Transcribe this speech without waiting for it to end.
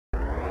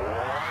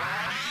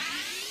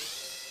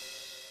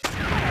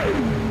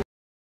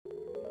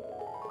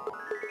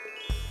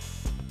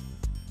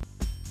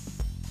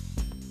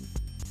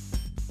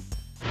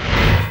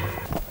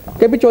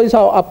P Chaudhary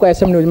साहब, आपका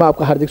SM news में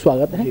आपका हार्दिक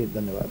स्वागत है। जी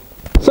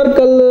धन्यवाद। सर,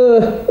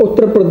 कल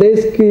उत्तर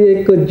प्रदेश की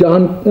एक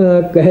जान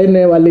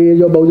कहने वाली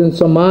जो बहुजन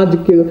समाज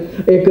की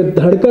एक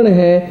धड़कन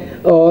है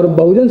और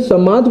बहुजन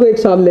समाज को एक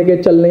साथ लेके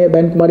चल रही है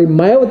बहन कुमारी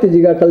मायावती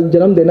जी का कल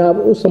जन्मदिन है, आप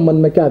उस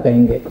संबंध में क्या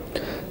कहेंगे?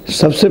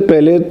 सबसे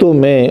पहले तो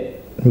मैं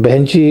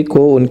बहन जी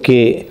को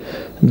उनके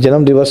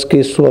जन्म दिवस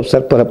के शुभ अवसर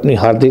पर अपनी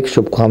हार्दिक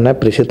शुभकामनाएं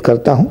प्रेषित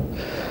करता हूं।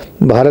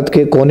 भारत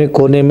के कोने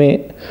कोने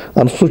में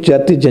अनुसूचित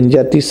जाति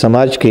जनजाति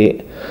समाज के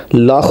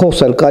लाखों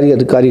सरकारी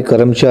अधिकारी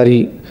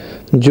कर्मचारी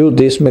जो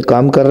देश में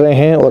काम कर रहे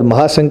हैं और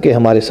महासंघ के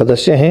हमारे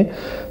सदस्य हैं,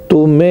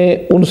 तो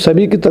मैं उन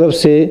सभी की तरफ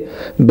से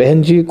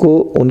बहन जी को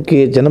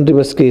उनके जन्म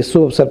दिवस के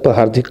शुभ अवसर पर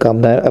हार्दिक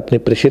कामनाएं अपनी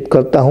प्रेषित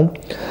करता हूं।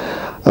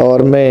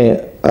 और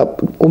मैं अब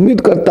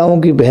उम्मीद करता हूं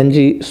कि बहन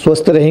जी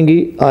स्वस्थ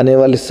रहेंगी। आने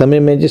वाले समय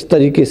में जिस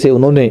तरीके से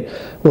उन्होंने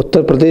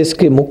उत्तर प्रदेश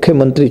के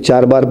मुख्यमंत्री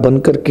 4 बार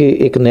बनकर के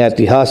एक नया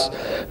इतिहास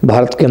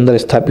भारत के अंदर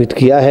स्थापित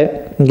किया है,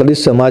 दलित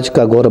समाज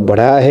का गौरव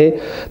बढ़ाया है,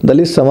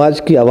 दलित समाज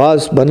की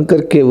आवाज़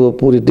बनकर के वो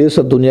पूरे देश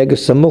और दुनिया के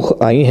सम्मुख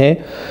आई हैं,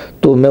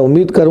 तो मैं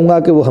उम्मीद करूंगा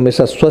कि वो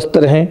हमेशा स्वस्थ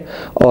रहें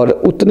और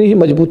उतनी ही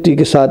मजबूती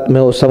के साथ में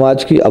वो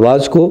समाज की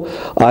आवाज़ को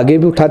आगे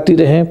भी उठाती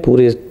रहें।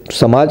 पूरे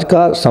समाज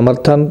का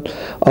समर्थन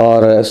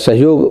और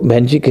सहयोग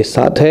बहन जी के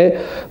साथ है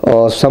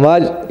और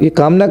समाज ये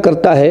कामना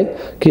करता है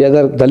कि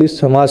अगर दलित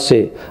समाज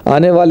से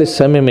आने वाले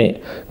समय में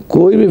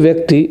कोई भी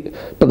व्यक्ति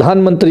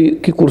प्रधानमंत्री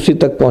की कुर्सी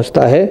तक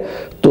पहुंचता है,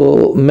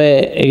 तो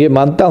मैं ये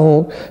मानता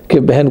हूं कि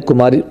बहन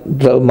कुमारी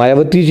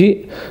मायावती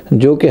जी,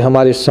 जो कि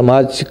हमारे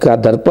समाज का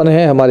दर्पण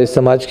है, हमारे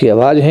समाज की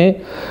आवाज़ हैं,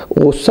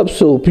 वो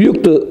सबसे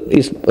उपयुक्त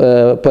इस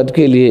पद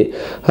के लिए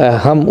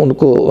हम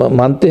उनको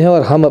मानते हैं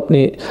और हम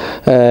अपनी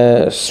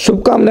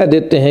शुभकामनाएं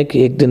देते हैं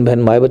कि एक दिन बहन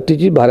मायावती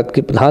जी भारत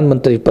के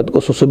प्रधानमंत्री पद को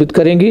सुशोभित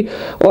करेंगी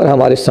और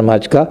हमारे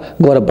समाज का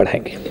गौरव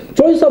बढ़ाएंगी।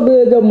 चौधरी साहब,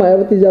 जब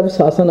मायावती जब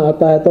शासन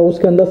आता है तो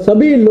उसके अंदर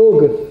सभी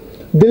लोग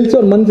दिल से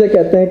और मन से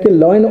कहते हैं कि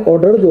लॉ एंड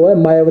ऑर्डर जो है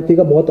मायावती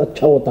का बहुत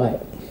अच्छा होता है।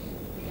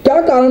 क्या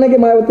कारण है कि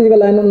मायावती का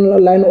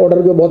लाइन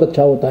ऑर्डर जो बहुत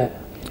अच्छा होता है?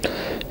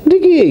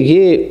 देखिए,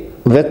 ये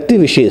व्यक्ति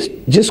विशेष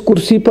जिस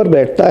कुर्सी पर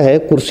बैठता है,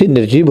 कुर्सी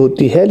निर्जीव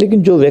होती है,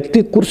 लेकिन जो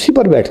व्यक्ति कुर्सी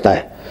पर बैठता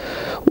है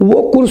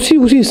वो कुर्सी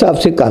उसी हिसाब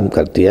से काम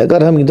करती है।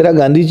 अगर हम इंदिरा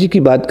गांधी जी की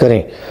बात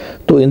करें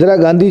तो इंदिरा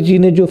गांधी जी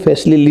ने जो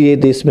फैसले लिए,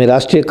 देश में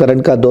राष्ट्रीयकरण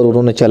का दौर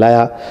उन्होंने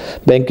चलाया,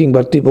 बैंकिंग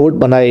भर्ती बोर्ड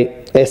बनाए,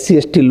 SC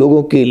ST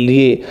लोगों के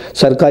लिए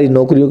सरकारी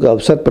नौकरियों के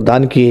अवसर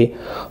प्रदान किए,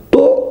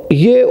 तो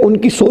ये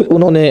उनकी सोच,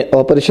 उन्होंने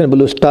ऑपरेशन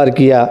ब्लू स्टार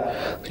किया।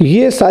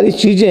 ये सारी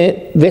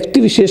चीज़ें व्यक्ति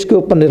विशेष के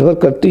ऊपर निर्भर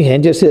करती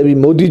हैं। जैसे अभी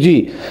मोदी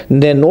जी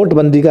ने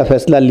नोटबंदी का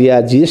फैसला लिया,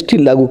 GST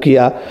लागू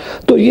किया,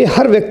 तो ये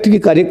हर व्यक्ति की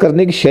कार्य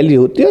करने की शैली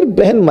होती है और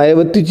बहन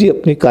मायावती जी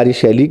अपनी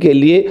कार्यशैली के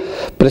लिए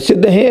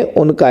प्रसिद्ध हैं।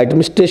 उनका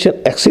एडमिनिस्ट्रेशन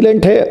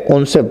एक्सीलेंट है,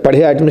 उनसे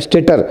बढ़िया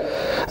एडमिनिस्ट्रेटर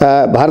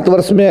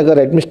भारतवर्ष में अगर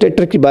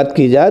एडमिनिस्ट्रेटर की बात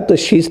की जाए तो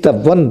she is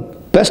the one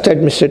best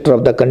administrator of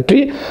the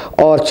country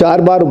और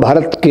 4 बार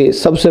भारत के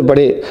सबसे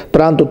बड़े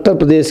प्रांत उत्तर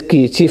प्रदेश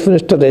की चीफ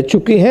मिनिस्टर रह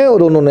चुकी हैं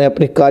और उन्होंने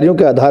अपने कार्यों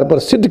के आधार पर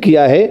सिद्ध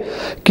किया है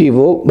कि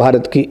वो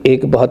भारत की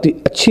एक बहुत ही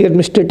अच्छी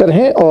एडमिनिस्ट्रेटर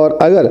हैं। और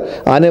अगर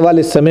आने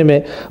वाले समय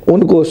में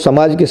उनको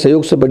समाज के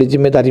सहयोग से बड़ी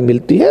जिम्मेदारी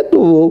मिलती है तो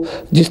वो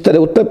जिस तरह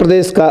उत्तर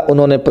प्रदेश का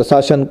उन्होंने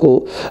प्रशासन को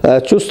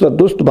चुस्त और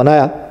दुरुस्त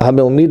बनाया,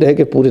 हमें उम्मीद है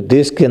कि पूरे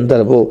देश के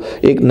अंदर वो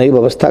एक नई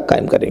व्यवस्था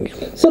कायम करेंगे।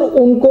 सर,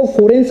 उनको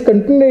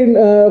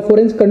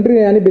फॉरेन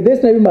कंट्री यानी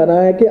विदेश ने भी माना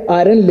है कि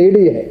आयरन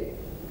लेडी है।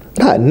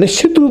 हाँ,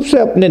 निश्चित रूप से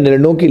अपने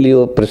निर्णयों के लिए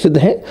वो प्रसिद्ध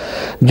हैं।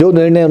 जो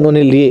निर्णय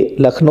उन्होंने लिए,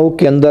 लखनऊ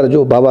के अंदर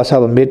जो बाबा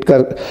साहब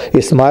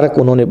अम्बेडकर स्मारक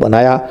उन्होंने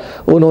बनाया,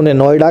 उन्होंने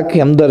नोएडा के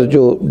अंदर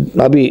जो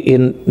अभी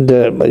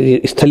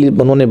स्थल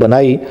उन्होंने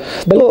बनाई,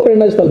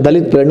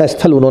 दलित प्रेरणा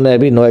स्थल उन्होंने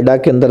अभी नोएडा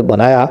के अंदर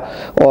बनाया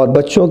और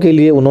बच्चों के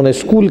लिए उन्होंने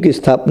स्कूल की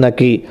स्थापना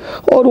की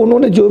और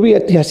उन्होंने जो भी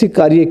ऐतिहासिक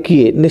कार्य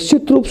किए,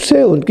 निश्चित रूप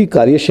से उनकी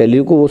कार्यशैली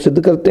को वो सिद्ध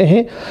करते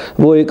हैं।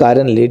 वो एक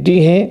आयरन लेडी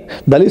हैं,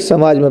 दलित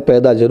समाज में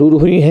पैदा जरूर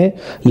हुई हैं,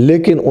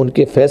 लेकिन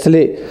उनके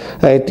फैसले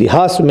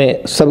इतिहास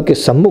में सबके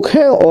सम्मुख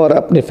हैं और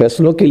अपने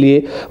फैसलों के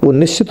लिए वो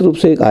निश्चित रूप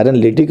से एक आयरन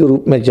लेडी के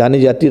रूप में जानी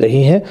जाती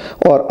रही हैं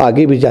और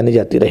आगे भी जानी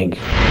जाती रहेंगी।